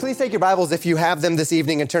Please take your Bibles if you have them this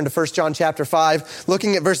evening and turn to 1 John chapter 5.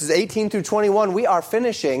 Looking at verses 18 through 21, we are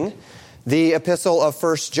finishing the epistle of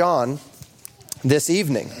 1 John this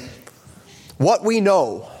evening. What we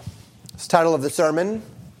know is the title of the sermon.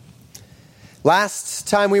 Last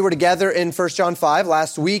time we were together in 1 John 5,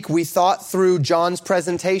 last week, we thought through John's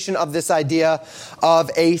presentation of this idea of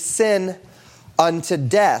a sin unto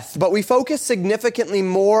death. But we focused significantly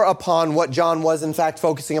more upon what John was in fact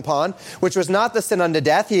focusing upon, which was not the sin unto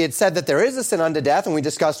death. He had said that there is a sin unto death, and we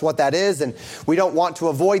discussed what that is, and we don't want to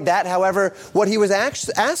avoid that. However, what he was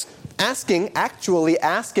actually asking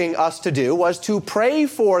us to do was to pray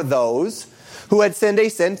for those who had sinned a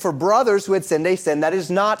sin, for brothers who had sinned a sin that is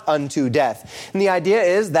not unto death. And the idea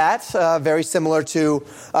is that, very similar to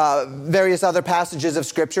various other passages of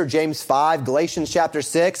Scripture, James 5, Galatians chapter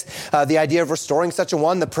 6, the idea of restoring such a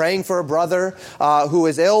one, the praying for a brother who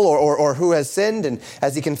is ill or who has sinned, and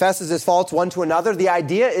as he confesses his faults one to another, the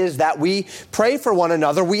idea is that we pray for one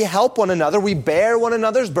another, we help one another, we bear one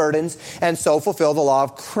another's burdens, and so fulfill the law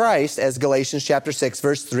of Christ, as Galatians chapter 6,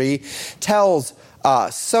 verse 3 tells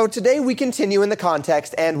us. So today we continue in the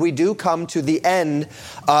context, and we do come to the end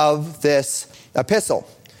of this epistle.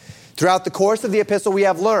 Throughout the course of the epistle, we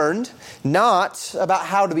have learned not about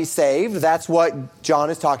how to be saved. That's what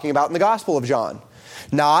John is talking about in the Gospel of John.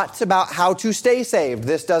 Not about how to stay saved.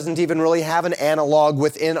 This doesn't even really have an analog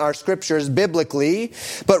within our scriptures biblically,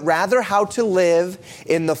 but rather how to live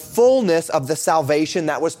in the fullness of the salvation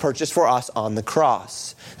that was purchased for us on the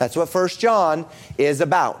cross. That's what 1 John is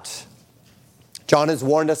about. John has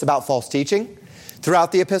warned us about false teaching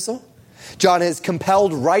throughout the epistle. John has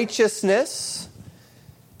compelled righteousness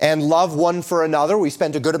and love one for another. We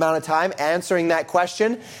spent a good amount of time answering that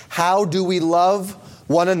question. How do we love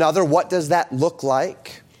one another? What does that look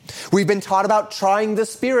like? We've been taught about trying the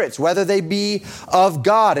spirits, whether they be of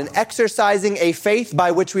God, and exercising a faith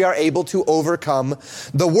by which we are able to overcome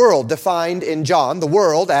the world, defined in John, the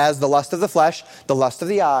world as the lust of the flesh, the lust of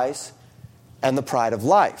the eyes, and the pride of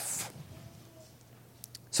life.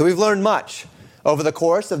 So we've learned much over the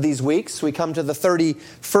course of these weeks. We come to the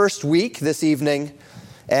 31st week this evening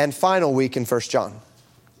and final week in 1 John.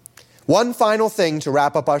 One final thing to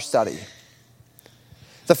wrap up our study.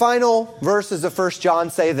 The final verses of 1 John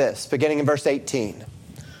say this, beginning in verse 18.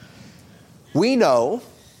 We know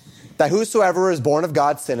that whosoever is born of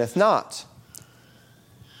God sinneth not.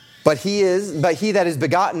 But he that is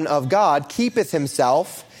begotten of God keepeth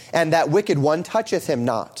himself, and that wicked one toucheth him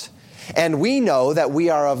not. And we know that we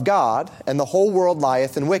are of God, and the whole world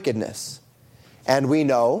lieth in wickedness. And we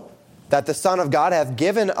know that the Son of God hath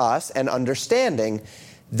given us an understanding,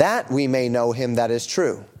 that we may know him that is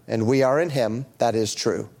true. And we are in him that is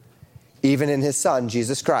true, even in his Son,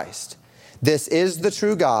 Jesus Christ. This is the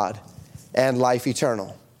true God and life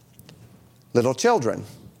eternal. Little children,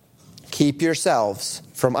 keep yourselves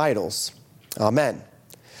from idols. Amen.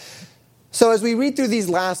 So as we read through these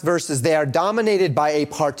last verses, they are dominated by a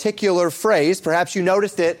particular phrase. Perhaps you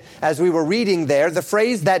noticed it as we were reading there. The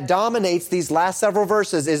phrase that dominates these last several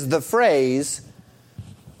verses is the phrase,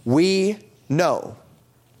 we know.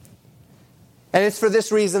 And it's for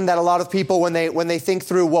this reason that a lot of people, when they think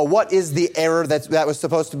through, well, what is the error that was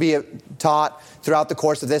supposed to be taught throughout the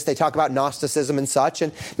course of this, they talk about Gnosticism and such,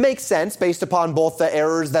 and it makes sense based upon both the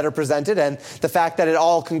errors that are presented and the fact that it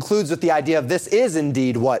all concludes with the idea of this is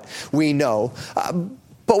indeed what we know.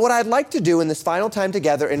 But what I'd like to do in this final time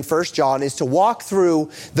together in 1 John is to walk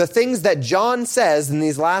through the things that John says in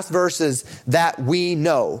these last verses that we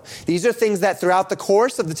know. These are things that throughout the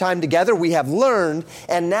course of the time together we have learned,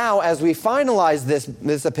 and now as we finalize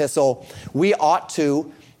this epistle, we ought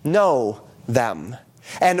to know them.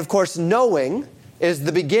 And of course, knowing is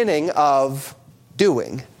the beginning of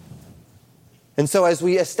doing. And so as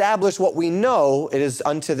we establish what we know, it is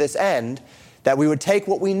unto this end that we would take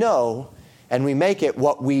what we know and we make it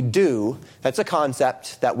what we do. That's a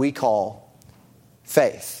concept that we call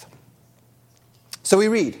faith. So we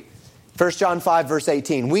read 1 John 5, verse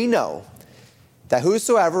 18. We know that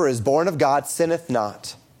whosoever is born of God sinneth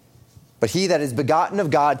not, but he that is begotten of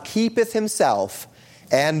God keepeth himself,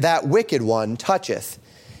 and that wicked one toucheth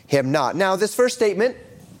him not. Now, this first statement,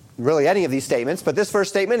 really any of these statements, but this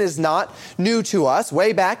first statement is not new to us.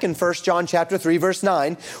 Way back in 1 John chapter 3, verse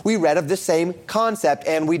 9, we read of the same concept,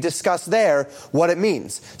 and we discussed there what it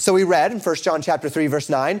means. So we read in 1 John chapter 3, verse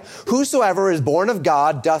 9, whosoever is born of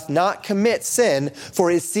God doth not commit sin,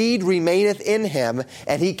 for his seed remaineth in him,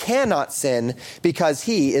 and he cannot sin because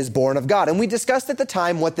he is born of God. And we discussed at the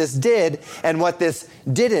time what this did and what this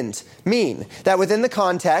didn't mean. That within the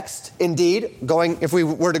context, indeed, if we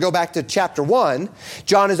were to go back to chapter 1,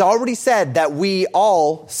 John has already said that we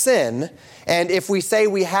all sin, And if we say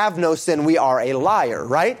we have no sin, we are a liar,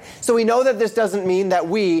 right? So we know that this doesn't mean that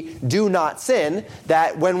we do not sin,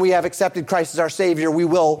 that when we have accepted Christ as our Savior, we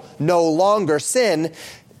will no longer sin.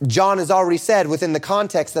 John has already said within the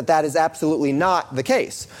context that that is absolutely not the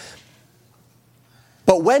case.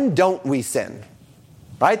 But when don't we sin?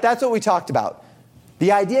 Right? That's what we talked about.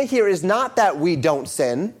 The idea here is not that we don't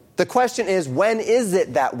sin. The question is, when is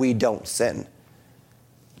it that we don't sin?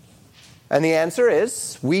 And the answer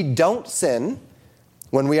is, we don't sin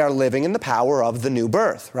when we are living in the power of the new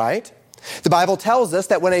birth, right? The Bible tells us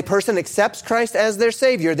that when a person accepts Christ as their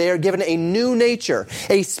Savior, they are given a new nature,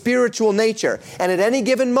 a spiritual nature. And at any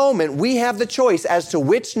given moment, we have the choice as to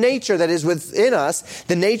which nature that is within us,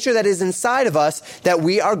 the nature that is inside of us, that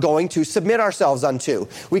we are going to submit ourselves unto.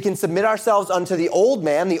 We can submit ourselves unto the old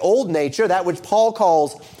man, the old nature, that which Paul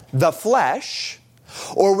calls the flesh,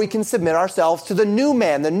 or we can submit ourselves to the new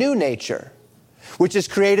man, the new nature, which is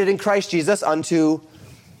created in Christ Jesus unto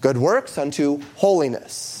good works, unto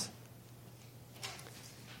holiness.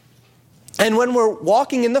 And when we're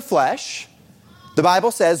walking in the flesh, the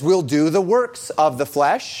Bible says we'll do the works of the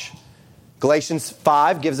flesh. Galatians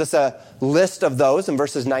 5 gives us a list of those in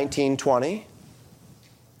verses 19, 20.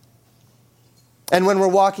 And when we're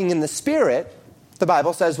walking in the Spirit, the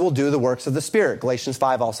Bible says we'll do the works of the Spirit. Galatians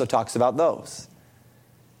 5 also talks about those.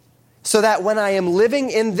 So that when I am living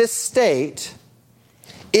in this state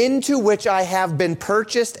into which I have been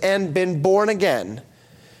purchased and been born again,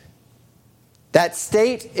 that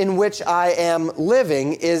state in which I am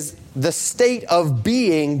living is the state of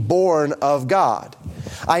being born of God.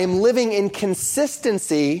 I am living in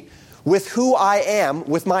consistency with who I am,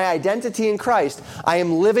 with my identity in Christ. I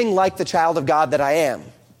am living like the child of God that I am.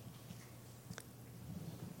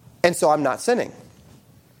 And so I'm not sinning.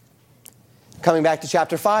 Coming back to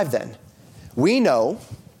chapter 5 then. We know,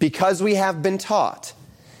 because we have been taught,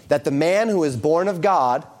 that the man who is born of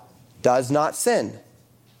God does not sin.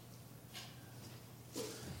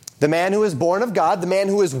 The man who is born of God, the man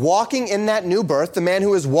who is walking in that new birth, the man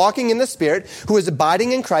who is walking in the Spirit, who is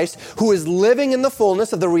abiding in Christ, who is living in the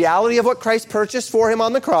fullness of the reality of what Christ purchased for him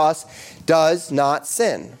on the cross, does not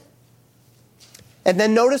sin. And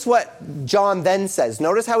then notice what John then says.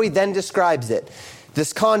 Notice how he then describes it.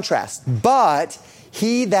 This contrast. But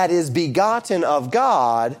he that is begotten of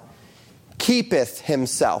God keepeth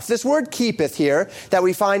himself. This word keepeth here that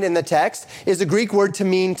we find in the text is a Greek word to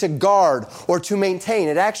mean to guard or to maintain.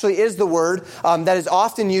 It actually is the word that is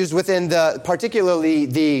often used within particularly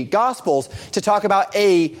the Gospels to talk about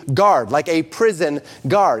a guard, like a prison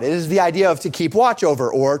guard. It is the idea of to keep watch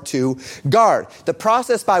over or to guard. The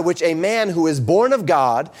process by which a man who is born of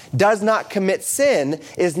God does not commit sin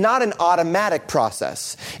is not an automatic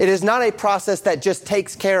process. It is not a process that just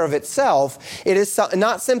takes care of itself. It is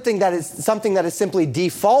not something that is simply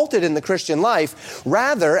defaulted in the Christian life.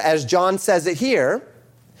 Rather, as John says it here,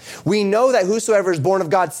 we know that whosoever is born of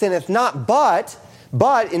God sinneth not, but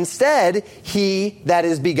instead he that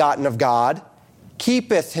is begotten of God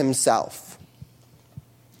keepeth himself.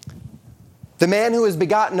 The man who is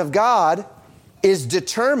begotten of God is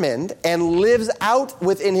determined and lives out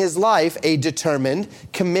within his life a determined,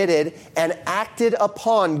 committed, and acted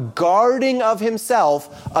upon guarding of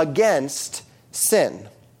himself against sin.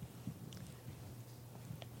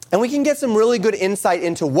 And we can get some really good insight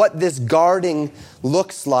into what this guarding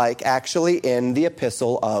looks like actually in the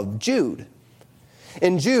epistle of Jude.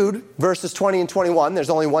 In Jude, verses 20 and 21, there's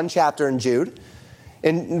only one chapter in Jude.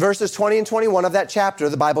 In verses 20 and 21 of that chapter,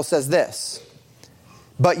 the Bible says this: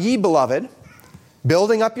 "But ye, beloved,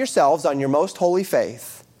 building up yourselves on your most holy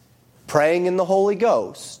faith, praying in the Holy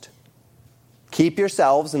Ghost, keep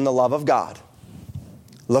yourselves in the love of God,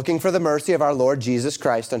 looking for the mercy of our Lord Jesus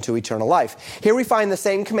Christ unto eternal life." Here we find the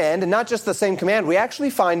same command, and not just the same command, we actually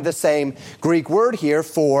find the same Greek word here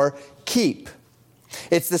for keep.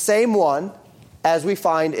 It's the same one as we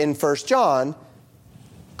find in 1 John,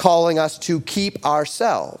 calling us to keep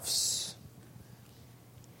ourselves.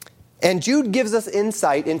 And Jude gives us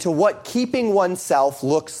insight into what keeping oneself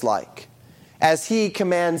looks like, as he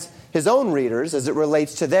commands his own readers as it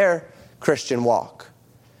relates to their Christian walk.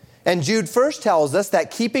 And Jude first tells us that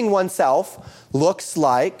keeping oneself looks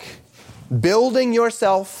like building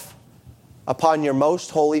yourself upon your most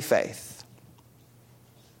holy faith.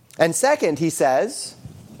 And second, he says,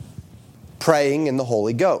 praying in the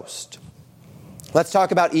Holy Ghost. Let's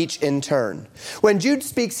talk about each in turn. When Jude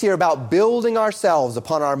speaks here about building ourselves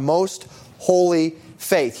upon our most holy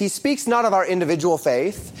faith. He speaks not of our individual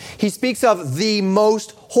faith. He speaks of the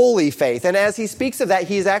most holy faith. And as he speaks of that,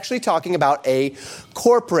 he is actually talking about a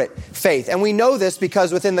corporate faith. And we know this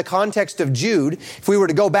because within the context of Jude, if we were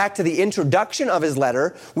to go back to the introduction of his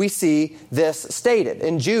letter, we see this stated.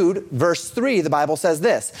 In Jude, verse 3, the Bible says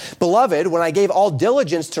this, "Beloved, when I gave all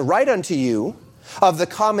diligence to write unto you of the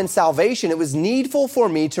common salvation, it was needful for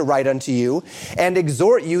me to write unto you and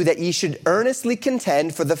exhort you that ye should earnestly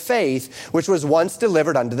contend for the faith which was once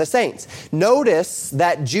delivered unto the saints." Notice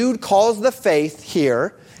that Jude calls faith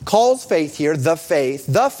here the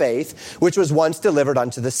faith which was once delivered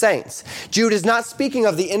unto the saints. Jude is not speaking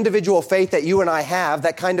of the individual faith that you and I have,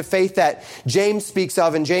 that kind of faith that James speaks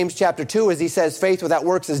of in James chapter 2 as he says faith without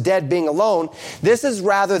works is dead, being alone. This is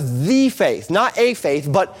rather the faith, not a faith,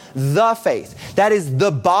 but the faith. That is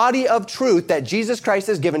the body of truth that Jesus Christ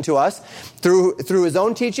has given to us through his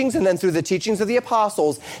own teachings and then through the teachings of the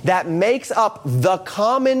apostles that makes up the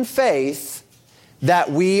common faith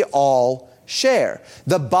that we all share.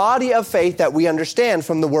 The body of faith that we understand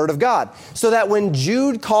from the Word of God. So that when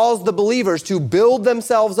Jude calls the believers to build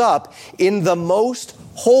themselves up in the most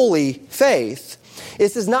holy faith,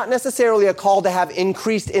 this is not necessarily a call to have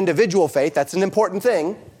increased individual faith. That's an important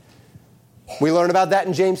thing. We learn about that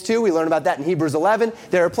in James 2. We learn about that in Hebrews 11.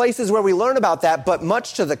 There are places where we learn about that, but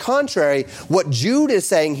much to the contrary, what Jude is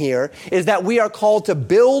saying here is that we are called to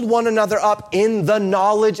build one another up in the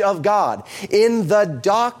knowledge of God, in the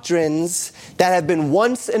doctrines that have been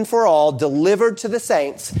once and for all delivered to the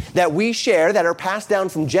saints that we share, that are passed down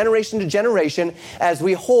from generation to generation as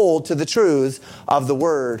we hold to the truths of the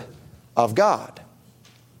Word of God.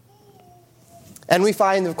 And we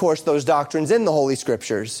find, of course, those doctrines in the Holy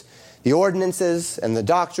Scriptures. The ordinances and the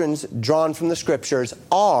doctrines drawn from the Scriptures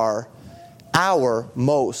are our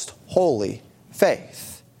most holy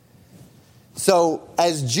faith. So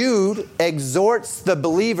as Jude exhorts the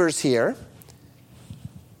believers here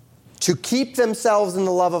to keep themselves in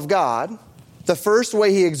the love of God, the first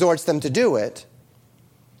way he exhorts them to do it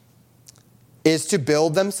is to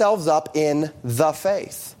build themselves up in the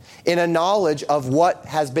faith, in a knowledge of what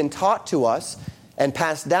has been taught to us and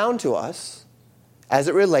passed down to us as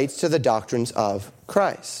it relates to the doctrines of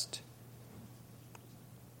Christ.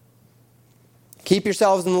 Keep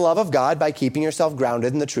yourselves in the love of God by keeping yourself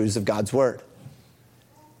grounded in the truths of God's Word.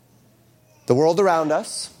 The world around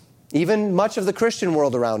us, even much of the Christian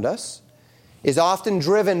world around us, is often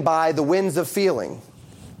driven by the winds of feeling,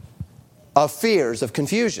 of fears, of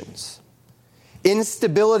confusions.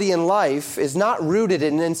 Instability in life is not rooted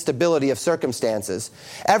in instability of circumstances.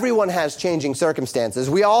 Everyone has changing circumstances.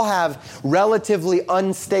 We all have relatively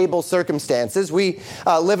unstable circumstances. We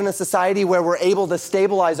live in a society where we're able to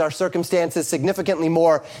stabilize our circumstances significantly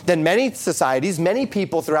more than many societies, many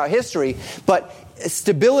people throughout history. But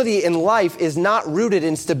stability in life is not rooted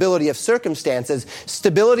in stability of circumstances.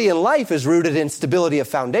 Stability in life is rooted in stability of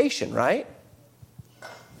foundation, right?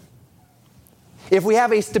 If we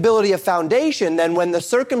have a stability of foundation, then when the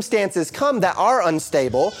circumstances come that are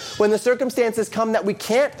unstable, when the circumstances come that we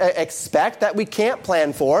can't expect, that we can't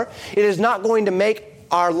plan for, it is not going to make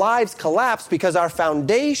our lives collapse because our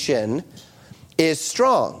foundation is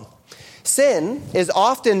strong. Sin is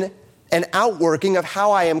often an outworking of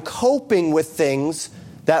how I am coping with things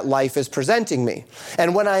that life is presenting me.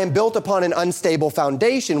 And when I am built upon an unstable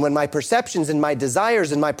foundation, when my perceptions and my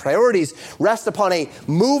desires and my priorities rest upon a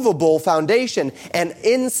movable foundation, an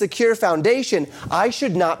insecure foundation, I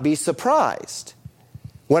should not be surprised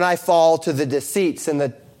when I fall to the deceits and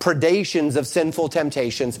the predations of sinful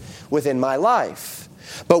temptations within my life.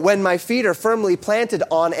 But when my feet are firmly planted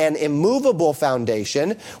on an immovable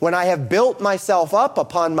foundation, when I have built myself up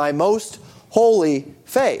upon my most holy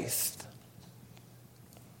faith,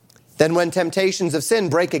 then when temptations of sin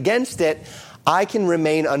break against it, I can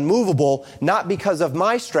remain unmovable, not because of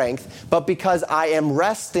my strength, but because I am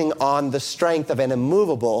resting on the strength of an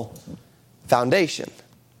immovable foundation.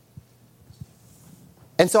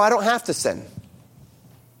 And so I don't have to sin,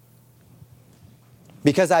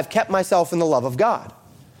 because I've kept myself in the love of God.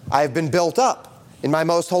 I've been built up in my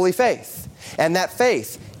most holy faith. And that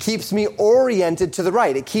faith keeps me oriented to the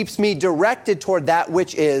right. It keeps me directed toward that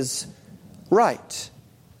which is right.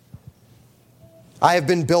 I have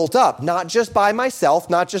been built up, not just by myself,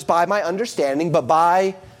 not just by my understanding, but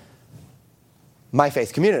by my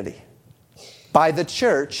faith community, by the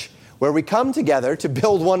church where we come together to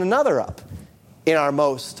build one another up in our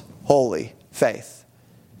most holy faith.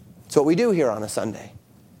 It's what we do here on a Sunday.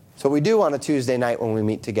 It's what we do on a Tuesday night when we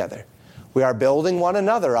meet together. We are building one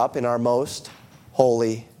another up in our most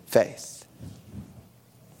holy faith.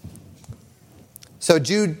 So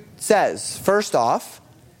Jude says, first off,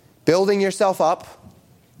 building yourself up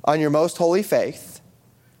on your most holy faith.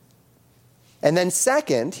 And then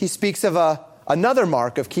second, he speaks of another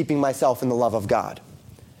mark of keeping myself in the love of God.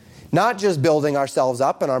 Not just building ourselves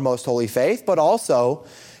up in our most holy faith, but also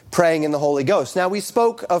praying in the Holy Ghost. Now, we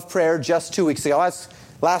spoke of prayer just 2 weeks ago.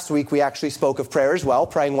 Last week, we actually spoke of prayer as well,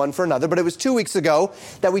 praying one for another. But it was 2 weeks ago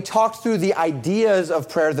that we talked through the ideas of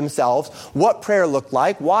prayer themselves, what prayer looked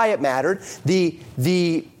like, why it mattered,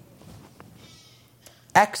 the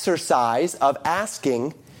exercise of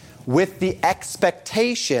asking with the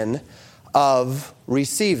expectation of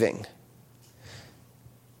receiving.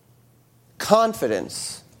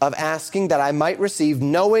 Confidence of asking that I might receive,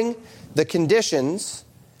 knowing the conditions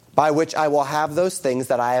by which I will have those things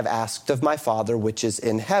that I have asked of my Father which is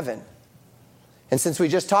in heaven. And since we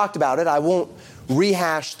just talked about it, I won't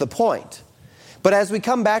rehash the point. But as we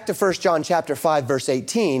come back to 1 John chapter 5, verse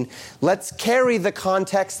 18, let's carry the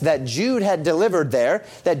context that Jude had delivered there,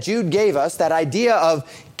 that Jude gave us, that idea of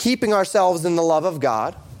keeping ourselves in the love of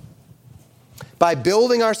God, by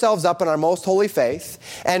building ourselves up in our most holy faith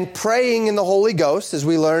and praying in the Holy Ghost, as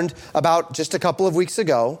we learned about just a couple of weeks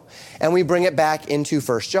ago, and we bring it back into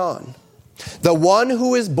 1 John. The one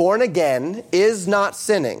who is born again is not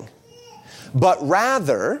sinning, but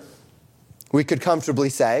rather, we could comfortably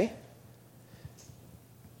say,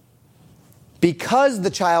 because the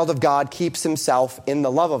child of God keeps himself in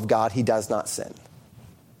the love of God, he does not sin.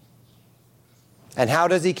 And how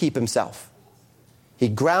does he keep himself? He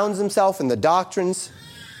grounds himself in the doctrines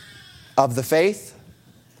of the faith,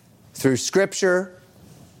 through Scripture,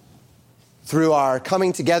 through our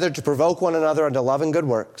coming together to provoke one another unto love and good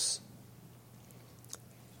works.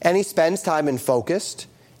 And he spends time in focused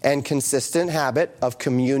and consistent habit of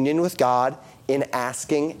communion with God in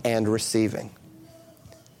asking and receiving.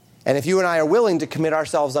 And if you and I are willing to commit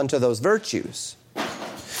ourselves unto those virtues,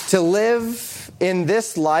 to live in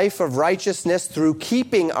this life of righteousness through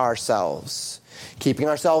keeping ourselves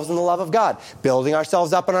in the love of God, building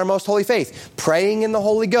ourselves up in our most holy faith, praying in the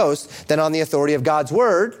Holy Ghost, then on the authority of God's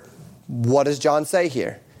word, what does John say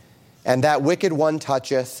here? And that wicked one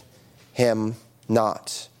toucheth him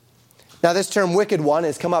not. Now this term wicked one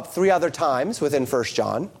has come up 3 other times within 1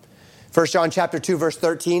 John. 1 John chapter 2 verse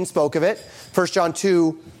 13 spoke of it. 1 John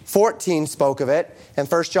 2:14 spoke of it.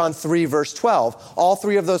 And 1 John 3 verse 12. All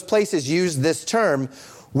 3 of those places use this term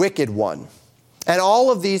wicked one. And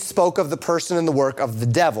all of these spoke of the person and the work of the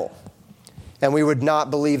devil. And we would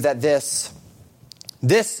not believe that this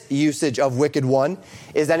usage of wicked one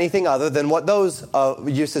is anything other than what those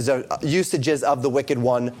usages of the wicked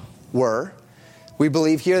one were. We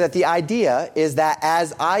believe here that the idea is that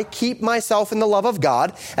as I keep myself in the love of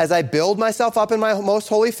God, as I build myself up in my most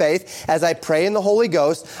holy faith, as I pray in the Holy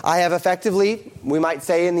Ghost, I have effectively, we might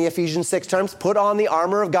say in the Ephesians 6 terms, put on the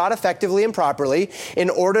armor of God effectively and properly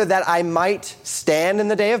in order that I might stand in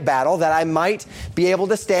the day of battle, that I might be able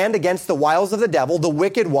to stand against the wiles of the devil, the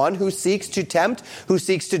wicked one who seeks to tempt, who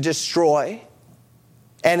seeks to destroy.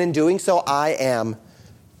 And in doing so, I am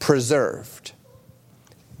preserved.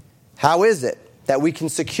 How is it that we can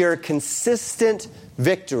secure consistent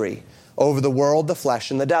victory over the world, the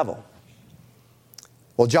flesh, and the devil?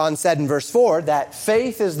 Well, John said in verse 4 that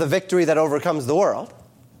faith is the victory that overcomes the world.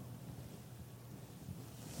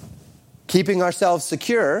 Keeping ourselves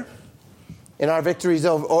secure in our victories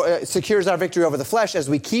secures our victory over the flesh as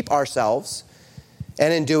we keep ourselves,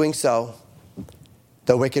 and in doing so,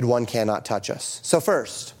 the wicked one cannot touch us. So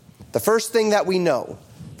first, the first thing that we know,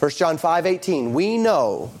 1 John 5:18, we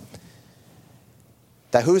know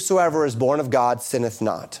that whosoever is born of God sinneth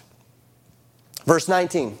not. Verse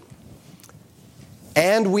 19,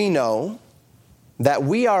 and we know that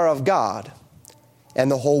we are of God,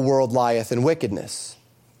 and the whole world lieth in wickedness.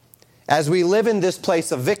 As we live in this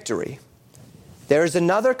place of victory, there is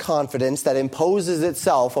another confidence that imposes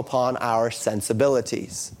itself upon our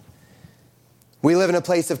sensibilities. We live in a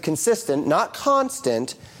place of consistent, not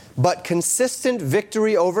constant, but consistent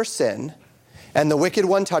victory over sin, and the wicked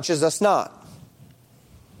one touches us not.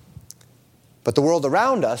 But the world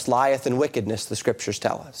around us lieth in wickedness, the Scriptures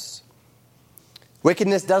tell us.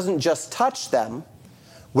 Wickedness doesn't just touch them,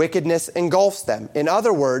 wickedness engulfs them. In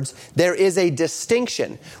other words, there is a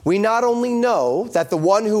distinction. We not only know that the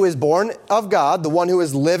one who is born of God, the one who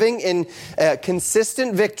is living in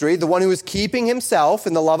consistent victory, the one who is keeping himself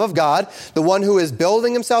in the love of God, the one who is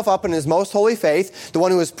building himself up in his most holy faith, the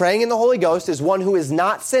one who is praying in the Holy Ghost is one who is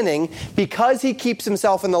not sinning because he keeps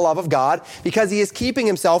himself in the love of God, because he is keeping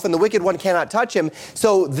himself and the wicked one cannot touch him.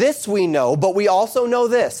 So this we know, but we also know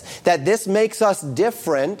this, that this makes us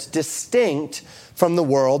different, distinct from the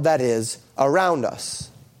world that is around us.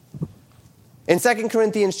 In 2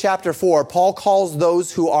 Corinthians chapter 4, Paul calls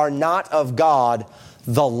those who are not of God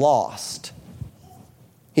the lost.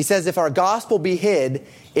 He says, if our gospel be hid,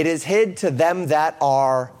 it is hid to them that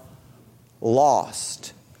are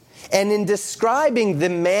lost. And in describing the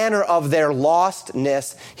manner of their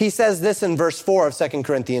lostness, he says this in verse 4 of 2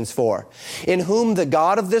 Corinthians 4. In whom the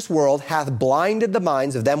God of this world hath blinded the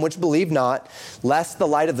minds of them which believe not, lest the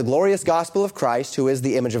light of the glorious gospel of Christ, who is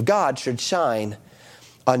the image of God, should shine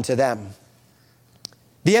unto them.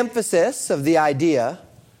 The emphasis of the idea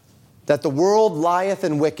that the world lieth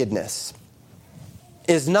in wickedness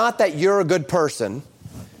is not that you're a good person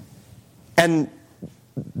and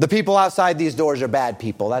the people outside these doors are bad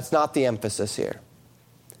people. That's not the emphasis here.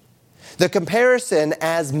 The comparison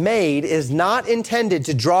as made is not intended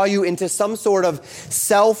to draw you into some sort of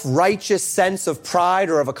self-righteous sense of pride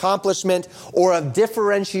or of accomplishment or of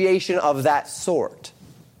differentiation of that sort.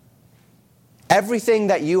 Everything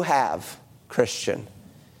that you have, Christian,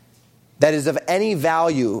 that is of any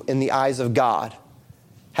value in the eyes of God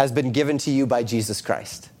has been given to you by Jesus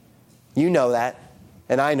Christ. You know that,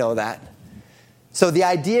 and I know that. So the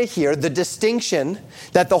idea here, the distinction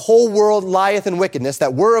that the whole world lieth in wickedness,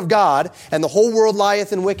 that we're of God and the whole world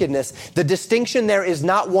lieth in wickedness, the distinction there is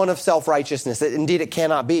not one of self-righteousness. Indeed, it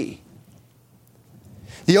cannot be.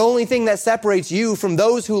 The only thing that separates you from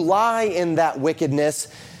those who lie in that wickedness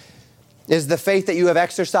is the faith that you have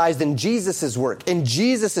exercised in Jesus' work, in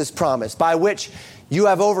Jesus' promise, by which you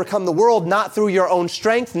have overcome the world, not through your own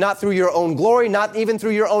strength, not through your own glory, not even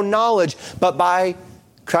through your own knowledge, but by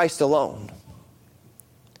Christ alone.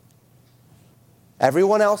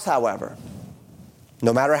 Everyone else, however,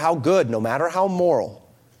 no matter how good, no matter how moral,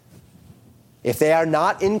 if they are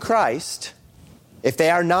not in Christ, if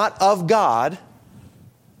they are not of God,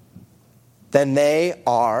 then they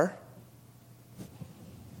are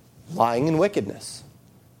lying in wickedness.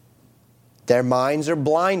 Their minds are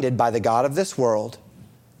blinded by the god of this world,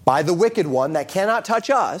 by the wicked one that cannot touch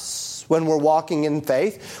us when we're walking in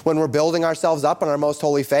faith, when we're building ourselves up in our most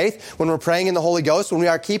holy faith, when we're praying in the Holy Ghost, when we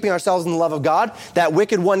are keeping ourselves in the love of God. That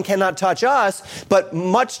wicked one cannot touch us, but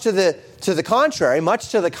much to the contrary, much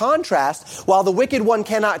to the contrast, while the wicked one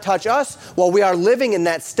cannot touch us, while we are living in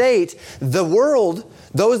that state, the world,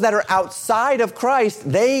 those that are outside of Christ,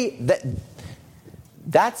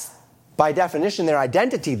 that's by definition their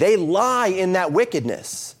identity. They lie in that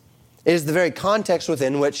wickedness. It is the very context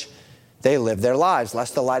within which they live their lives,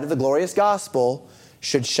 lest the light of the glorious gospel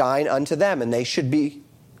should shine unto them, and they should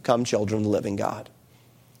become children of the living God.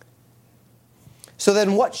 So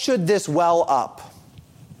then what should this well up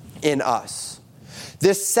in us?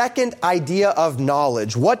 This second idea of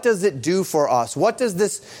knowledge, what does it do for us? What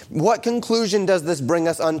conclusion does this bring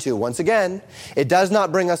us unto? Once again, it does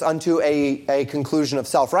not bring us unto a conclusion of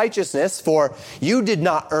self-righteousness, for you did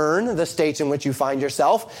not earn the state in which you find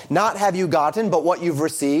yourself, not have you gotten, but what you've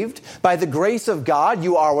received. By the grace of God,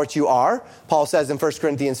 you are what you are, Paul says in 1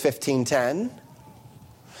 Corinthians 15:10.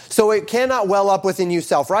 So it cannot well up within you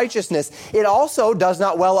self-righteousness. It also does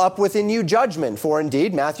not well up within you judgment. For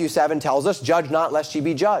indeed, Matthew 7 tells us, judge not lest ye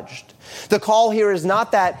be judged. The call here is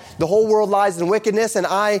not that the whole world lies in wickedness and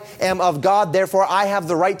I am of God, therefore I have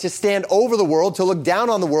the right to stand over the world, to look down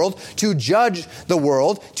on the world, to judge the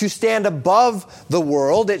world, to stand above the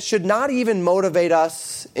world. It should not even motivate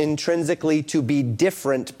us intrinsically to be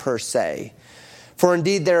different per se. For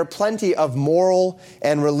indeed, there are plenty of moral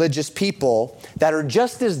and religious people that are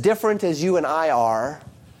just as different as you and I are,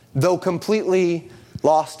 though completely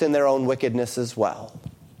lost in their own wickedness as well.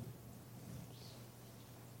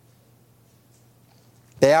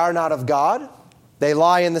 They are not of God. They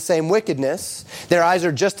lie in the same wickedness. Their eyes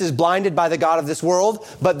are just as blinded by the god of this world,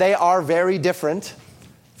 but they are very different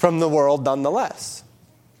from the world nonetheless.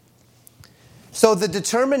 So the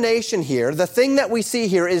determination here, the thing that we see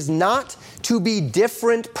here is not to be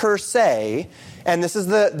different per se, and this is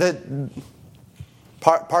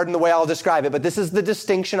pardon the way I'll describe it, but this is the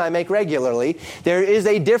distinction I make regularly. There is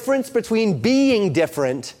a difference between being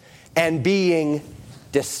different and being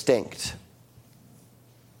distinct.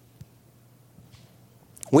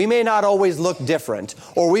 We may not always look different,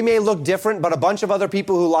 or we may look different, but a bunch of other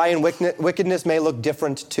people who lie in wickedness may look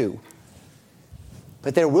different too.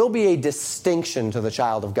 But there will be a distinction to the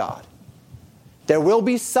child of God. There will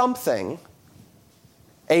be something,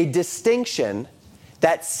 a distinction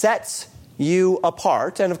that sets you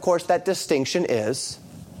apart. And of course, that distinction is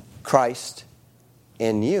Christ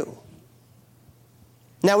in you.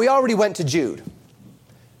 Now, we already went to Jude.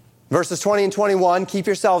 Verses 20 and 21, keep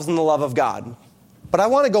yourselves in the love of God. But I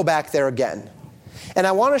want to go back there again. And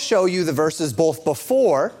I want to show you the verses both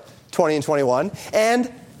before 20 and 21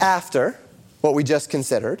 and after what we just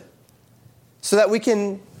considered, so that we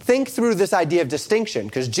can think through this idea of distinction,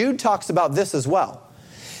 because Jude talks about this as well.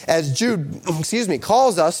 as Jude,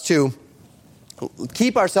 calls us to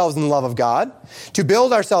keep ourselves in the love of God, to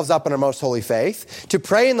build ourselves up in our most holy faith, to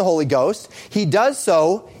pray in the Holy Ghost, he does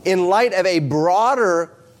so in light of a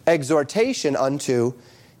broader exhortation unto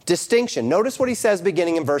distinction. Notice what he says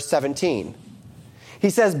beginning in verse 17. He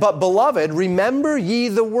says, "But beloved, remember ye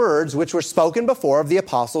the words which were spoken before of the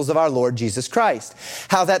apostles of our Lord Jesus Christ,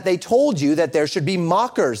 how that they told you that there should be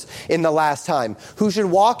mockers in the last time, who should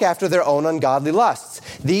walk after their own ungodly lusts.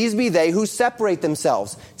 These be they who separate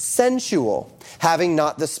themselves, sensual, having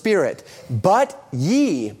not the Spirit. But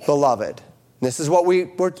ye, beloved," this is what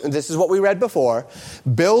we read before,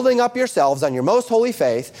 "building up yourselves on your most holy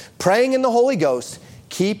faith, praying in the Holy Ghost,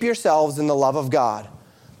 keep yourselves in the love of God,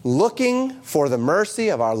 looking for the mercy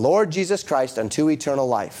of our Lord Jesus Christ unto eternal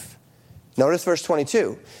life." Notice verse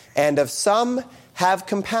 22. "And of some have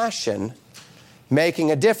compassion, making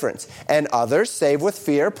a difference, and others save with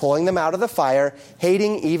fear, pulling them out of the fire,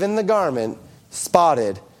 hating even the garment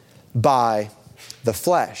spotted by the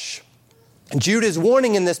flesh." Jude is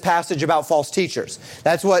warning in this passage about false teachers.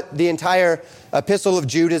 That's what the entire epistle of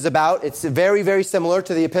Jude is about. It's very, very similar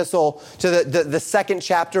to the epistle, to the second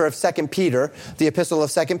chapter of 2 Peter, the epistle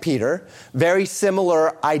of 2 Peter. Very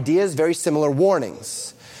similar ideas, very similar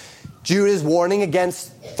warnings. Jude is warning against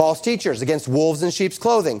false teachers, against wolves in sheep's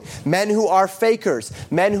clothing, men who are fakers,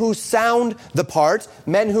 men who sound the part,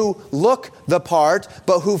 men who look the part,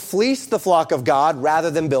 but who fleece the flock of God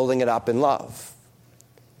rather than building it up in love.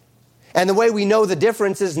 And the way we know the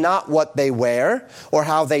difference is not what they wear or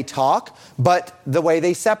how they talk, but the way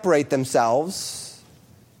they separate themselves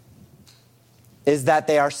is that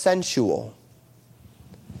they are sensual.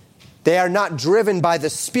 They are not driven by the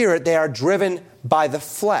Spirit, they are driven by the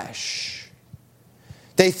flesh.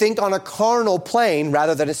 They think on a carnal plane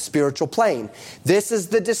rather than a spiritual plane. This is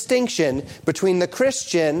the distinction between the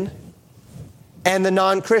Christian and the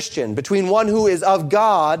non-Christian, between one who is of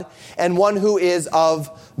God and one who is of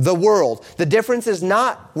the world. The difference is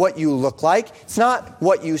not what you look like. It's not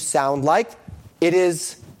what you sound like. It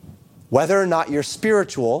is whether or not you're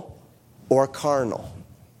spiritual or carnal.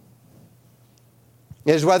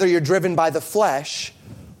 It is whether you're driven by the flesh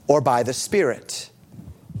or by the Spirit.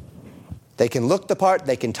 They can look the part,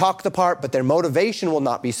 they can talk the part, but their motivation will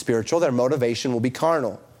not be spiritual. Their motivation will be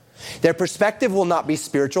carnal. Their perspective will not be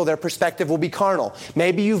spiritual. Their perspective will be carnal.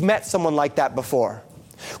 Maybe you've met someone like that before,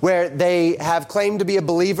 where they have claimed to be a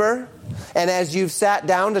believer, and as you've sat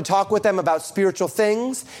down to talk with them about spiritual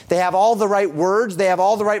things, they have all the right words, they have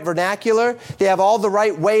all the right vernacular, they have all the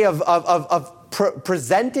right way of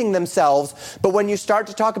presenting themselves, but when you start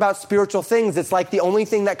to talk about spiritual things, it's like the only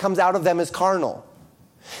thing that comes out of them is carnal.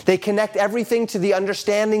 They connect everything to the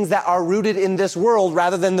understandings that are rooted in this world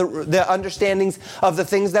rather than the understandings of the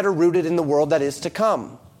things that are rooted in the world that is to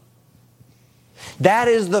come. That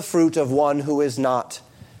is the fruit of one who is not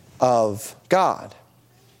of God.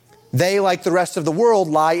 They, like the rest of the world,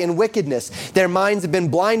 lie in wickedness. Their minds have been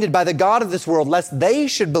blinded by the god of this world, lest they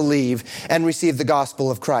should believe and receive the gospel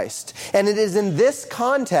of Christ. And it is in this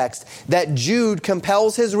context that Jude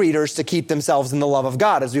compels his readers to keep themselves in the love of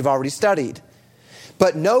God, as we've already studied.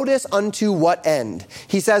 But notice unto what end.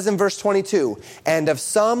 He says in verse 22, "And of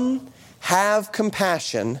some have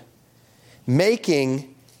compassion,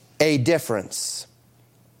 making a difference."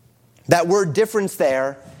 That word difference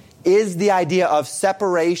there is the idea of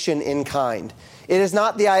separation in kind. It is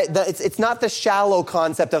not it's not the shallow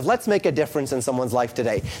concept of let's make a difference in someone's life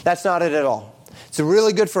today. That's not it at all. It's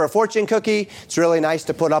really good for a fortune cookie. It's really nice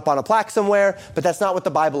to put up on a plaque somewhere, but that's not what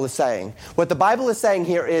the Bible is saying. What the Bible is saying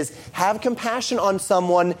here is have compassion on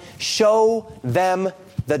someone, show them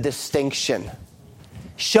the distinction.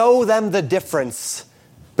 Show them the difference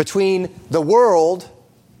between the world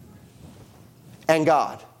and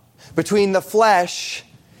God, between the flesh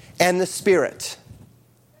and the Spirit.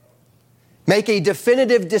 Make a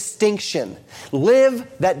definitive distinction. Live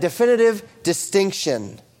that definitive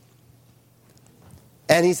distinction.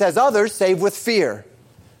 And he says others save with fear,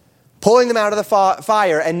 pulling them out of the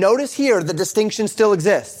fire. And notice here the distinction still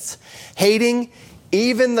exists. Hating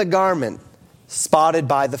even the garment spotted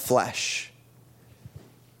by the flesh.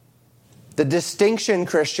 The distinction,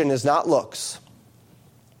 Christian, is not looks.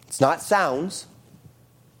 It's not sounds.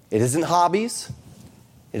 It isn't hobbies.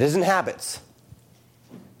 It isn't habits.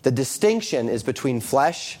 The distinction is between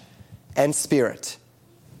flesh and spirit.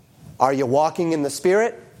 Are you walking in the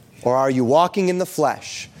Spirit or are you walking in the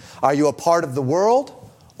flesh? Are you a part of the world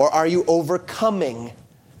or are you overcoming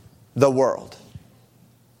the world?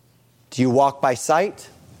 Do you walk by sight?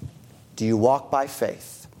 Do you walk by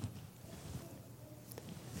faith?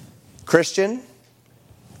 Christian,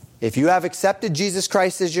 if you have accepted Jesus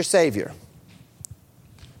Christ as your Savior,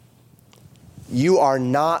 you are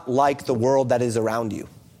not like the world that is around you.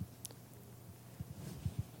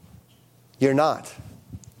 You're not.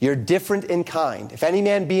 You're different in kind. If any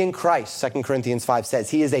man be in Christ, 2 Corinthians 5 says,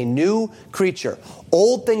 he is a new creature.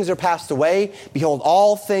 Old things are passed away. Behold,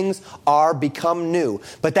 all things are become new.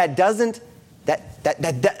 But that doesn't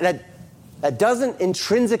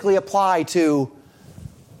intrinsically apply to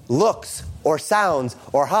looks or sounds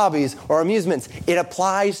or hobbies or amusements. It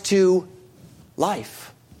applies to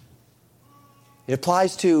life. It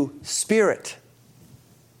applies to spirit,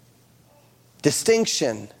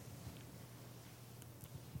 distinction.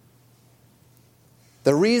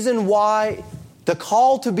 The reason why the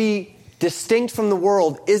call to be distinct from the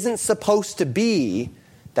world isn't supposed to be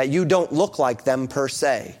that you don't look like them per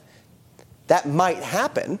se. That might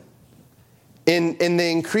happen in the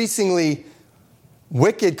increasingly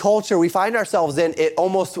wicked culture we find ourselves in. It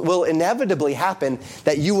almost will inevitably happen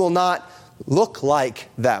that you will not look like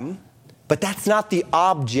them. But that's not the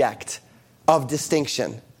object of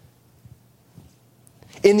distinction.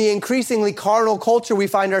 In the increasingly carnal culture we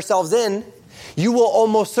find ourselves in, you will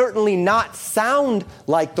almost certainly not sound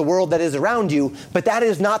like the world that is around you, but that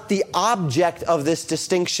is not the object of this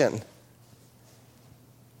distinction.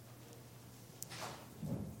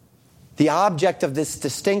 The object of this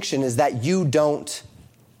distinction is that you don't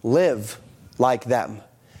live like them.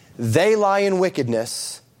 They lie in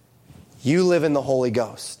wickedness. You live in the Holy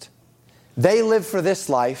Ghost. They live for this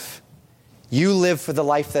life. You live for the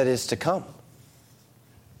life that is to come.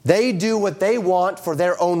 They do what they want for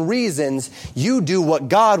their own reasons. You do what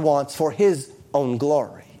God wants for His own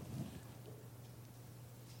glory.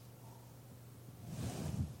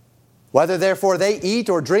 Whether therefore they eat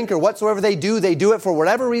or drink or whatsoever they do it for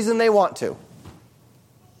whatever reason they want to.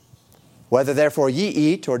 Whether therefore ye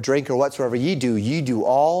eat or drink or whatsoever ye do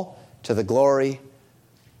all to the glory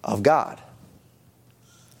of God.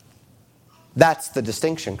 That's the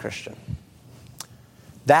distinction, Christian.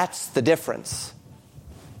 That's the difference.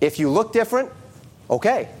 If you look different,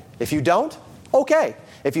 okay. If you don't, okay.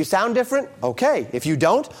 If you sound different, okay. If you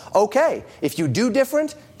don't, okay. If you do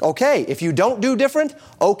different, okay. If you don't do different,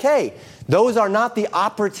 okay. Those are not the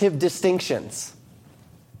operative distinctions.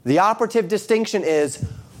 The operative distinction is,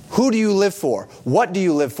 who do you live for? What do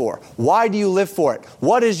you live for? Why do you live for it?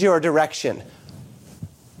 What is your direction?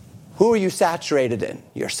 Who are you saturated in?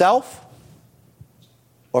 Yourself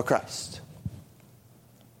or Christ?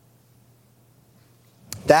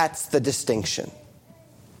 That's the distinction.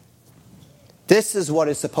 This is what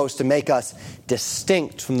is supposed to make us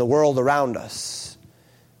distinct from the world around us.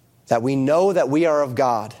 That we know that we are of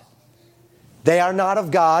God. They are not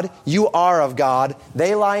of God. You are of God.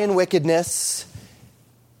 They lie in wickedness.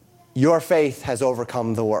 Your faith has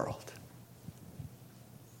overcome the world.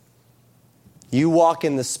 You walk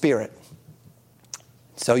in the Spirit,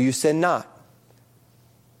 so you sin not.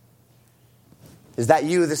 Is that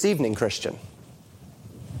you this evening, Christian?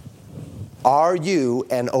 Are you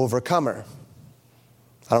an overcomer?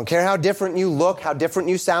 I don't care how different you look, how different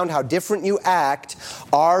you sound, how different you act.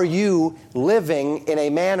 Are you living in a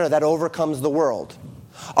manner that overcomes the world?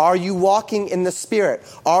 Are you walking in the Spirit?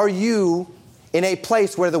 Are you in a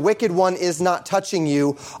place where the wicked one is not touching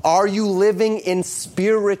you? Are you living in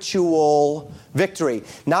spiritual victory?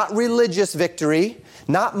 Not religious victory,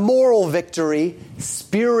 not moral victory,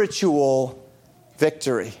 spiritual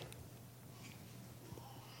victory.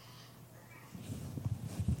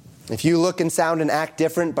 If you look and sound and act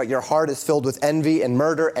different, but your heart is filled with envy and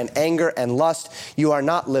murder and anger and lust, you are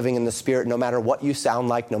not living in the Spirit, no matter what you sound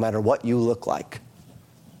like, no matter what you look like.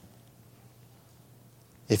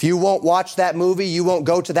 If you won't watch that movie, you won't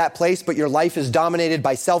go to that place, but your life is dominated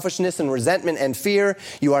by selfishness and resentment and fear,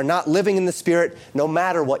 you are not living in the Spirit, no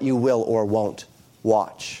matter what you will or won't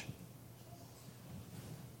watch.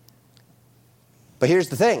 But here's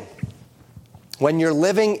the thing. When you're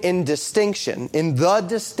living in distinction, in the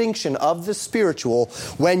distinction of the spiritual,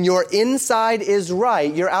 when your inside is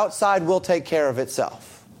right, your outside will take care of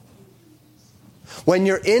itself. When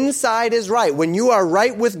your inside is right, when you are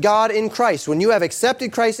right with God in Christ, when you have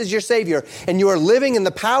accepted Christ as your Savior, and you are living in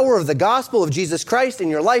the power of the gospel of Jesus Christ in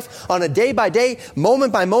your life on a day-by-day,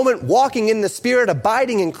 moment-by-moment, walking in the Spirit,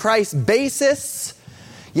 abiding in Christ's basis,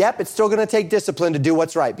 yep, it's still going to take discipline to do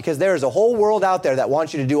what's right, because there is a whole world out there that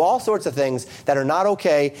wants you to do all sorts of things that are not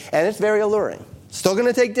okay, and it's very alluring. Still going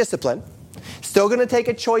to take discipline. Still going to take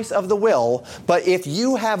a choice of the will, but if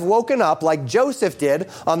you have woken up like Joseph did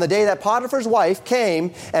on the day that Potiphar's wife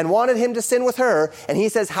came and wanted him to sin with her, and he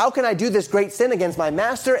says, how can I do this great sin against my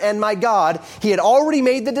master and my God? He had already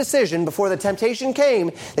made the decision before the temptation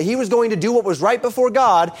came that he was going to do what was right before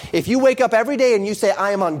God. If you wake up every day and you say,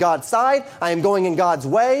 I am on God's side, I am going in God's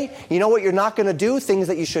way, you know what you're not going to do? Things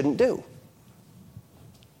that you shouldn't do.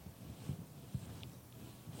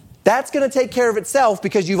 That's going to take care of itself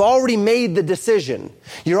because you've already made the decision.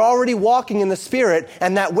 You're already walking in the Spirit,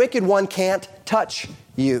 and that wicked one can't touch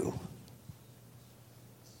you.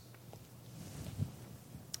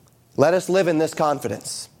 Let us live in this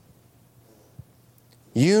confidence.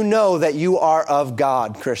 You know that you are of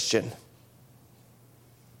God, Christian.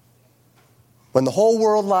 When the whole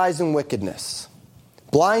world lies in wickedness,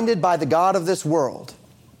 blinded by the god of this world,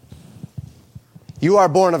 you are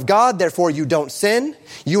born of God, therefore you don't sin.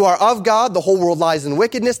 You are of God, the whole world lies in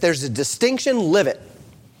wickedness. There's a distinction, live it.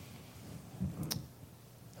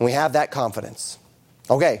 And we have that confidence.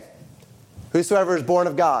 Okay, whosoever is born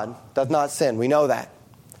of God does not sin. We know that.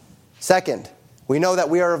 Second, we know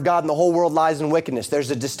that we are of God and the whole world lies in wickedness.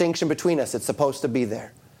 There's a distinction between us. It's supposed to be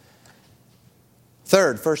there.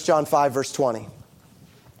 Third, 1 John 5, verse 20.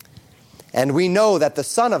 And we know that the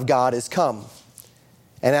Son of God is come,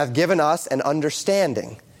 and hath given us an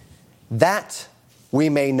understanding, that we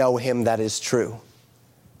may know him that is true.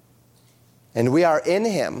 And we are in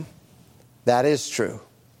him that is true,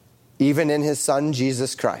 even in his Son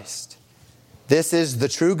Jesus Christ. This is the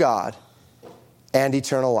true God and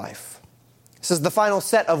eternal life. This is the final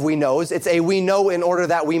set of we knows. It's a we know in order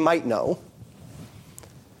that we might know.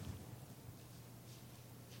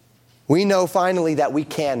 We know finally that we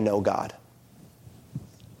can know God.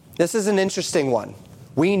 This is an interesting one.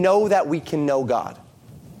 We know that we can know God.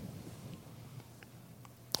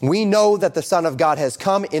 We know that the Son of God has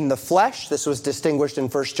come in the flesh. This was distinguished in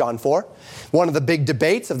 1 John 4. One of the big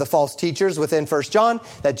debates of the false teachers within 1 John,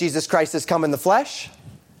 that Jesus Christ has come in the flesh.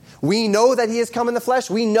 We know that he has come in the flesh.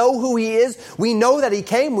 We know who he is. We know that he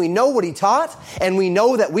came. We know what he taught. And we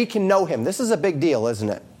know that we can know him. This is a big deal, isn't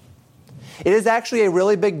it? It is actually a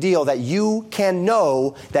really big deal that you can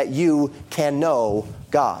know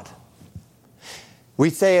God. We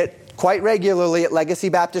say it quite regularly at Legacy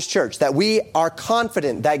Baptist Church, that we are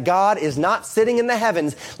confident that God is not sitting in the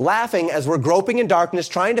heavens laughing as we're groping in darkness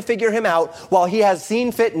trying to figure him out while he has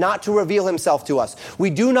seen fit not to reveal himself to us. We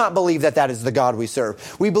do not believe that that is the God we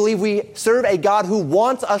serve. We believe we serve a God who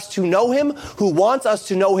wants us to know him, who wants us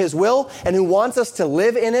to know his will, and who wants us to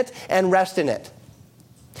live in it and rest in it.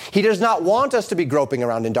 He does not want us to be groping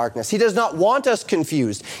around in darkness. He does not want us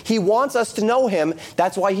confused. He wants us to know him.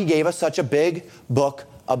 That's why he gave us such a big book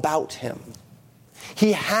about him.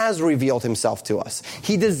 He has revealed himself to us.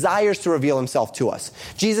 He desires to reveal himself to us.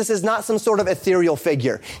 Jesus is not some sort of ethereal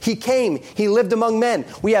figure. He came, he lived among men.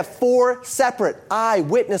 We have 4 separate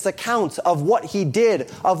eyewitness accounts of what he did,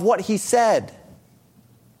 of what he said.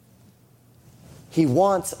 He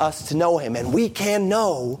wants us to know him, and we can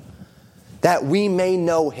know that we may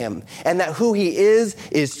know him, and that who he is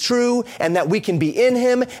true, and that we can be in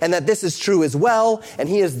him, and that this is true as well. And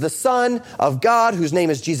he is the Son of God, whose name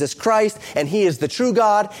is Jesus Christ, and he is the true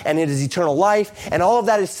God, and it is eternal life, and all of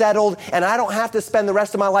that is settled, and I don't have to spend the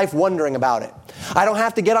rest of my life wondering about it. I don't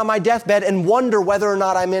have to get on my deathbed and wonder whether or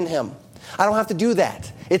not I'm in him. I don't have to do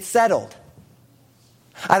that. It's settled.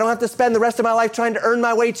 I don't have to spend the rest of my life trying to earn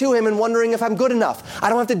my way to him and wondering if I'm good enough. I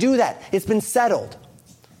don't have to do that. It's been settled.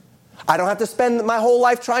 I don't have to spend my whole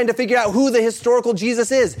life trying to figure out who the historical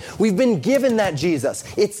Jesus is. We've been given that Jesus.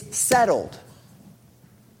 It's settled.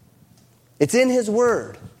 It's in his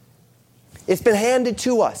word. It's been handed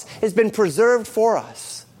to us. It's been preserved for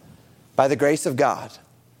us by the grace of God.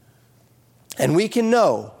 And we can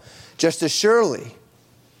know just as surely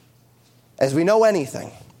as we know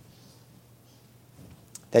anything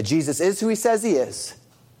that Jesus is who he says he is.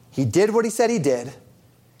 He did what he said he did.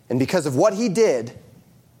 And because of what he did,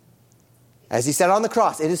 as he said on the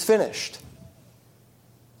cross, it is finished.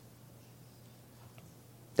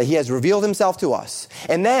 That he has revealed himself to us.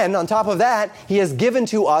 And then, on top of that, he has given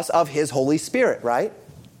to us of his Holy Spirit, right?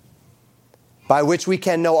 By which we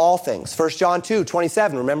can know all things. 1 John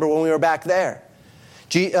 2:27, remember when we were back there?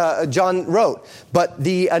 John wrote, "But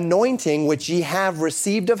the anointing which ye have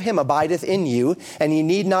received of him abideth in you, and ye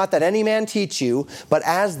need not that any man teach you, but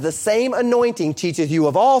as the same anointing teacheth you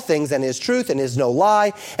of all things, and is truth, and is no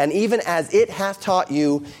lie, and even as it hath taught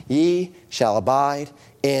you, ye shall abide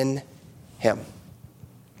in him."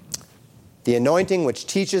 The anointing which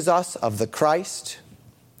teaches us of the Christ,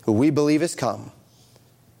 who we believe is come,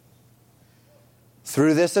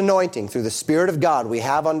 through this anointing, through the Spirit of God, we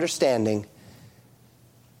have understanding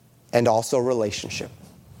and also relationship.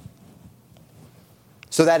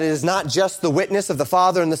 So that it is not just the witness of the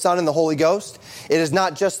Father and the Son and the Holy Ghost. It is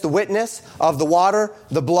not just the witness of the water,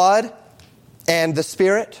 the blood, and the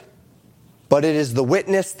Spirit. But it is the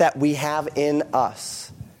witness that we have in us,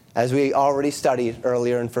 as we already studied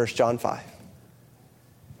earlier in 1 John 5.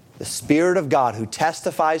 The Spirit of God who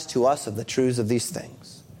testifies to us of the truths of these things.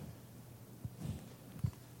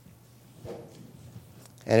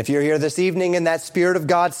 And if you're here this evening and that Spirit of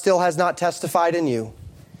God still has not testified in you,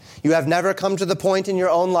 you have never come to the point in your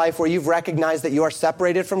own life where you've recognized that you are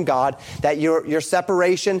separated from God, that your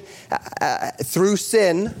separation through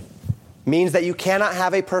sin means that you cannot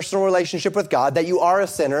have a personal relationship with God, that you are a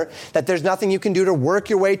sinner, that there's nothing you can do to work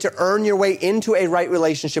your way, to earn your way into a right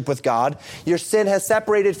relationship with God. Your sin has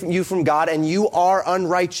separated you from God, and you are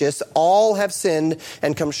unrighteous. All have sinned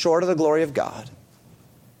and come short of the glory of God.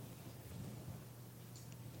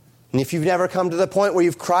 And if you've never come to the point where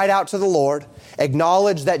you've cried out to the Lord,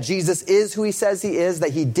 acknowledge that Jesus is who he says he is,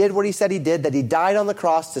 that he did what he said he did, that he died on the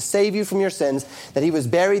cross to save you from your sins, that he was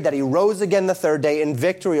buried, that he rose again the third day in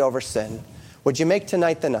victory over sin, would you make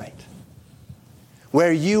tonight the night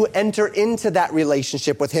where you enter into that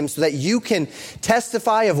relationship with him so that you can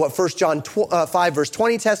testify of what 1 John 5 verse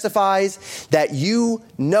 20 testifies, that you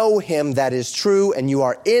know him that is true and you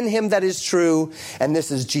are in him that is true, and this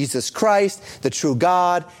is Jesus Christ, the true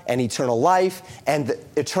God and eternal life, and the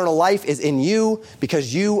eternal life is in you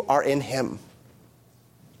because you are in him.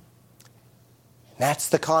 That's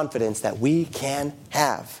the confidence that we can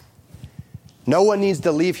have. No one needs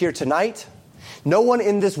to leave here tonight. No one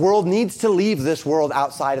in this world needs to leave this world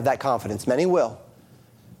outside of that confidence. Many will.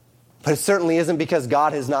 But it certainly isn't because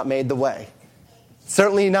God has not made the way.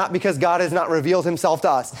 Certainly not because God has not revealed himself to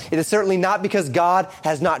us. It is certainly not because God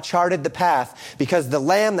has not charted the path, because the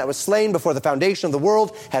Lamb that was slain before the foundation of the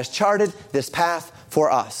world has charted this path for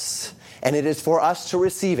us. And it is for us to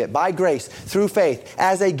receive it by grace, through faith,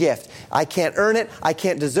 as a gift. I can't earn it. I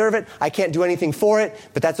can't deserve it. I can't do anything for it.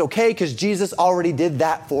 But that's okay because Jesus already did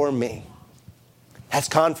that for me. That's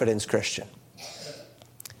confidence, Christian.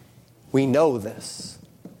 We know this.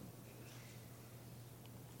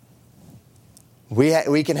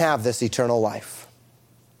 We can have this eternal life.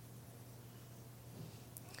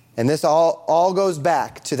 And this all goes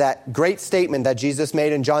back to that great statement that Jesus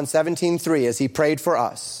made in John 17:3 as he prayed for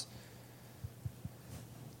us.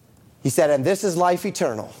 He said, "And this is life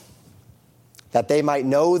eternal, that they might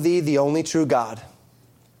know thee, the only true God,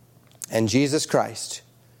 and Jesus Christ,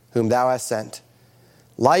 whom thou hast sent."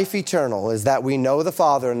 Life eternal is that we know the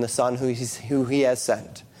Father and the Son who he has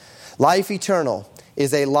sent. Life eternal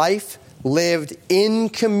is a life lived in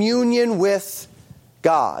communion with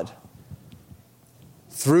God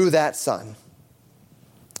through that Son.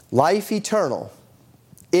 Life eternal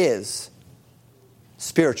is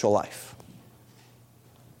spiritual life.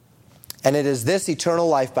 And it is this eternal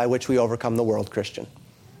life by which we overcome the world, Christian.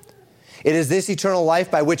 It is this eternal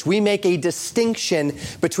life by which we make a distinction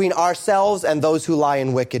between ourselves and those who lie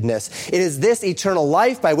in wickedness. It is this eternal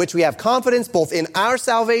life by which we have confidence both in our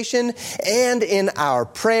salvation and in our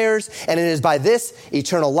prayers. And it is by this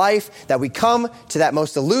eternal life that we come to that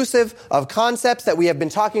most elusive of concepts that we have been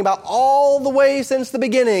talking about all the way since the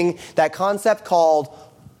beginning, that concept called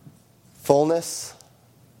fullness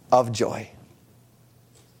of joy.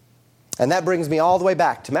 And that brings me all the way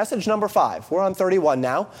back to message number 5. We're on 31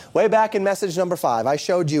 now. Way back in message number 5, I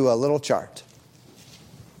showed you a little chart.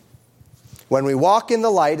 When we walk in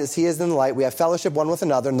the light as he is in the light, we have fellowship one with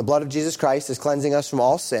another, and the blood of Jesus Christ is cleansing us from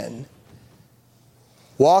all sin.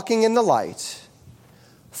 Walking in the light,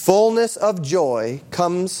 fullness of joy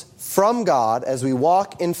comes from God as we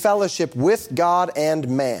walk in fellowship with God and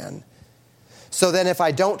man. So then if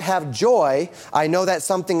I don't have joy, I know that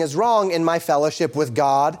something is wrong in my fellowship with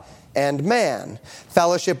God and man.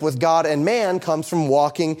 Fellowship with God and man comes from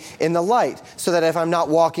walking in the light. So that if I'm not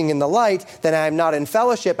walking in the light, then I'm not in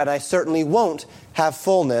fellowship, and I certainly won't have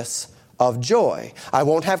fullness of joy. I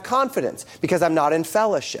won't have confidence because I'm not in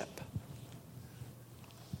fellowship.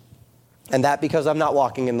 And that because I'm not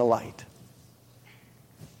walking in the light.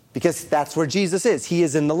 Because that's where Jesus is. He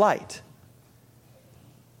is in the light.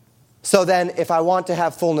 So then if I want to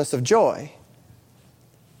have fullness of joy,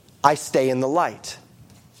 I stay in the light.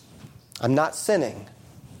 I'm not sinning.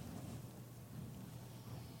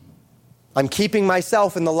 I'm keeping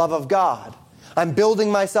myself in the love of God. I'm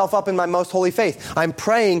building myself up in my most holy faith. I'm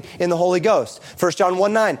praying in the Holy Ghost. 1 John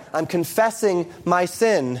 1:9, I'm confessing my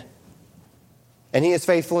sin. And he is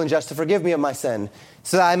faithful and just to forgive me of my sin,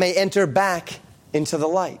 so that I may enter back into the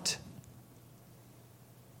light.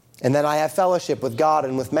 And then I have fellowship with God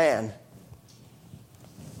and with man.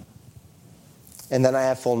 And then I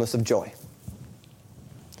have fullness of joy.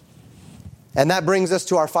 And that brings us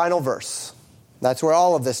to our final verse. That's where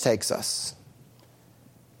all of this takes us.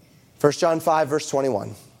 1 John 5, verse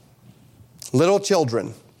 21. Little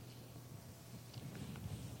children,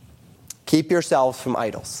 keep yourselves from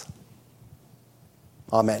idols.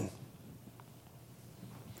 Amen.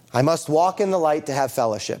 I must walk in the light to have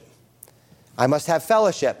fellowship. I must have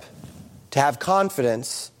fellowship to have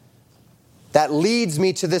confidence that leads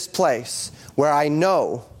me to this place where I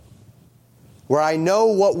know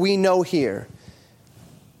what we know here.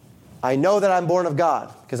 I know that I'm born of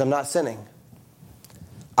God because I'm not sinning.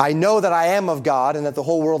 I know that I am of God and that the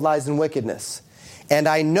whole world lies in wickedness. And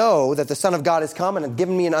I know that the Son of God has come and has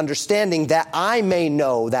given me an understanding that I may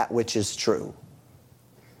know that which is true.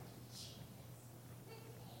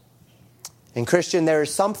 And Christian, there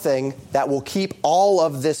is something that will keep all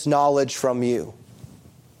of this knowledge from you.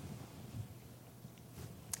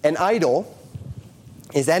 An idol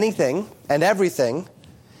is anything and everything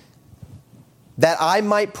that I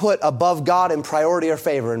might put above God in priority or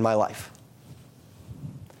favor in my life.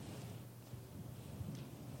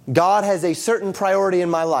 God has a certain priority in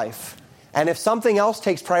my life. And if something else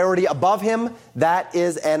takes priority above him, that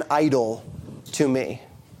is an idol to me.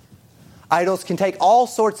 Idols can take all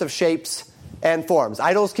sorts of shapes and forms.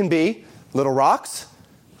 Idols can be little rocks,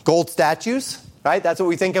 gold statues, right? That's what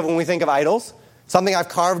we think of when we think of idols. Something I've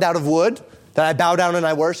carved out of wood that I bow down and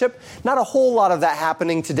I worship. Not a whole lot of that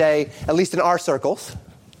happening today, at least in our circles.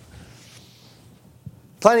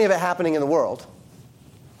 Plenty of it happening in the world.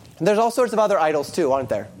 And there's all sorts of other idols too, aren't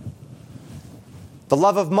there? The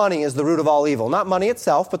love of money is the root of all evil. Not money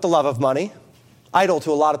itself, but the love of money. Idol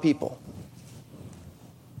to a lot of people.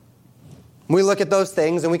 We look at those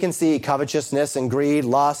things and we can see covetousness and greed,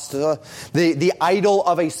 lust, the idol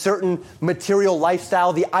of a certain material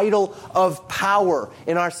lifestyle, the idol of power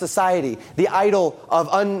in our society, the idol of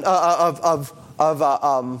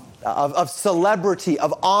celebrity,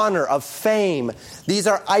 of honor, of fame. These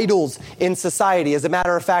are idols in society. As a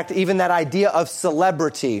matter of fact, even that idea of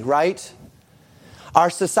celebrity, right? Our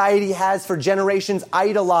society has for generations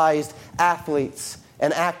idolized athletes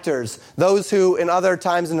and actors, those who in other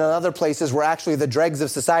times and in other places were actually the dregs of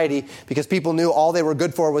society because people knew all they were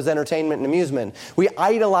good for was entertainment and amusement. We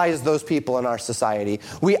idolize those people in our society.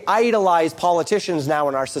 We idolize politicians now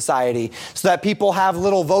in our society so that people have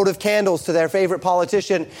little votive candles to their favorite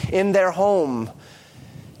politician in their home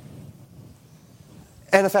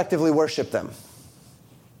and effectively worship them.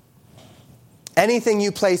 Anything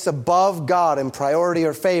you place above God in priority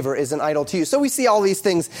or favor is an idol to you. So we see all these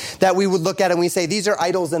things that we would look at and we say, these are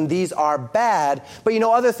idols and these are bad. But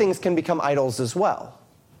other things can become idols as well.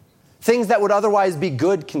 Things that would otherwise be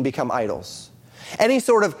good can become idols. Any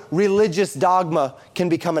sort of religious dogma can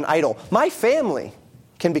become an idol. My family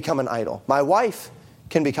can become an idol. My wife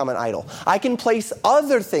can become an idol. I can place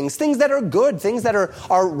other things that are good, things that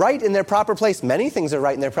are right in their proper place. Many things are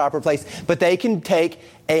right in their proper place, but they can take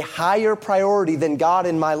a higher priority than God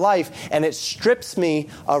in my life, and it strips me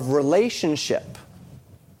of relationship,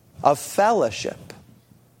 of fellowship.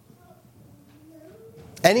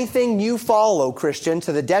 Anything you follow, Christian,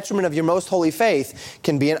 to the detriment of your most holy faith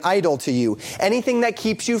can be an idol to you. Anything that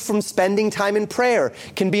keeps you from spending time in prayer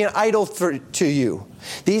can be an idol to you.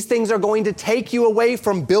 These things are going to take you away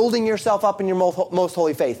from building yourself up in your most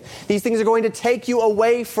holy faith. These things are going to take you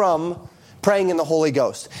away from praying in the Holy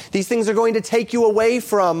Ghost. These things are going to take you away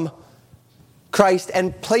from Christ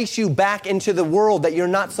and place you back into the world that you're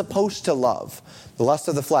not supposed to love. The lust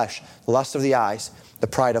of the flesh, the lust of the eyes, the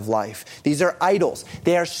pride of life. These are idols.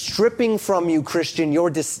 They are stripping from you, Christian, your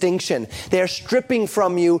distinction. They are stripping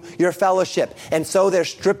from you your fellowship. And so they're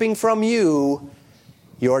stripping from you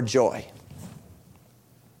your joy.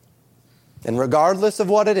 And regardless of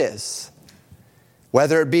what it is,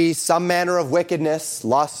 whether it be some manner of wickedness,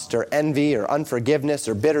 lust, or envy, or unforgiveness,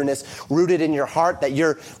 or bitterness rooted in your heart that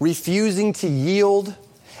you're refusing to yield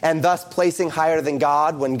and thus placing higher than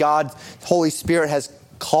God when God's Holy Spirit has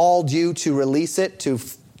called you to release it, to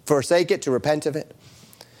forsake it, to repent of it.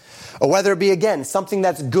 Or whether it be, again, something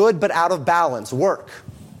that's good but out of balance, work.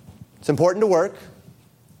 It's important to work.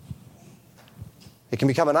 It can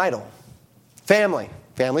become an idol. Family.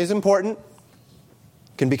 Family is important.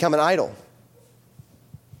 It can become an idol.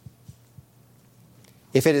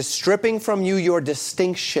 If it is stripping from you your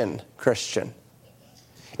distinction, Christian,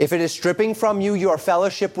 if it is stripping from you your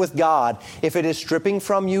fellowship with God, if it is stripping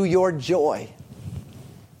from you your joy,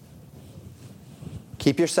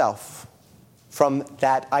 keep yourself from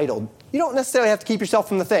that idol. You don't necessarily have to keep yourself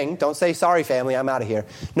from the thing. Don't say, sorry, family, I'm out of here.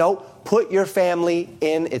 No, put your family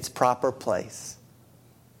in its proper place.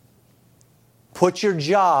 Put your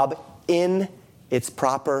job in its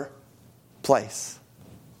proper place.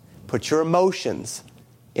 Put your emotions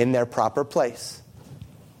in their proper place.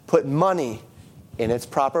 Put money in its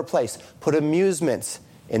proper place. Put amusements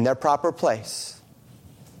in their proper place.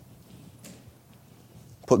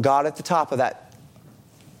 Put God at the top of that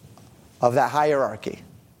hierarchy.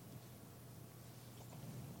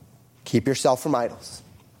 Keep yourself from idols.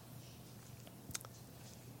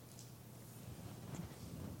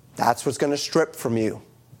 That's what's going to strip from you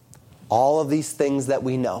all of these things that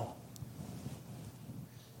we know.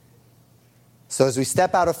 So as we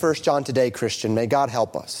step out of 1 John today, Christian, may God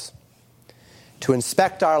help us to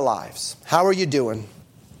inspect our lives. How are you doing?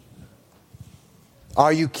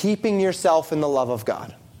 Are you keeping yourself in the love of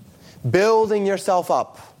God? Building yourself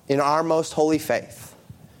up in our most holy faith?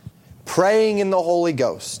 Praying in the Holy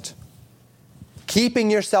Ghost?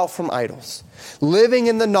 Keeping yourself from idols? Living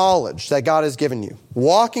in the knowledge that God has given you?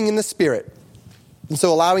 Walking in the Spirit? And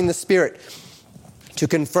so allowing the Spirit to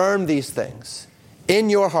confirm these things in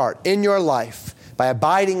your heart, in your life, by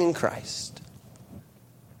abiding in Christ.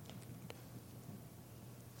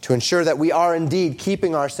 To ensure that we are indeed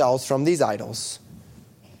keeping ourselves from these idols.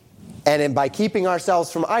 And by keeping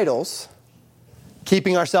ourselves from idols,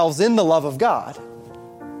 keeping ourselves in the love of God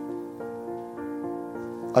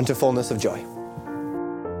unto fullness of joy.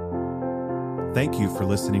 Thank you for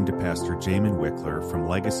listening to Pastor Jamin Wickler from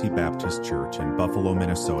Legacy Baptist Church in Buffalo,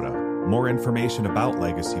 Minnesota. More information about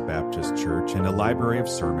Legacy Baptist Church and a library of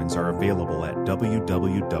sermons are available at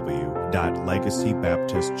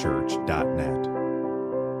www.legacybaptistchurch.net.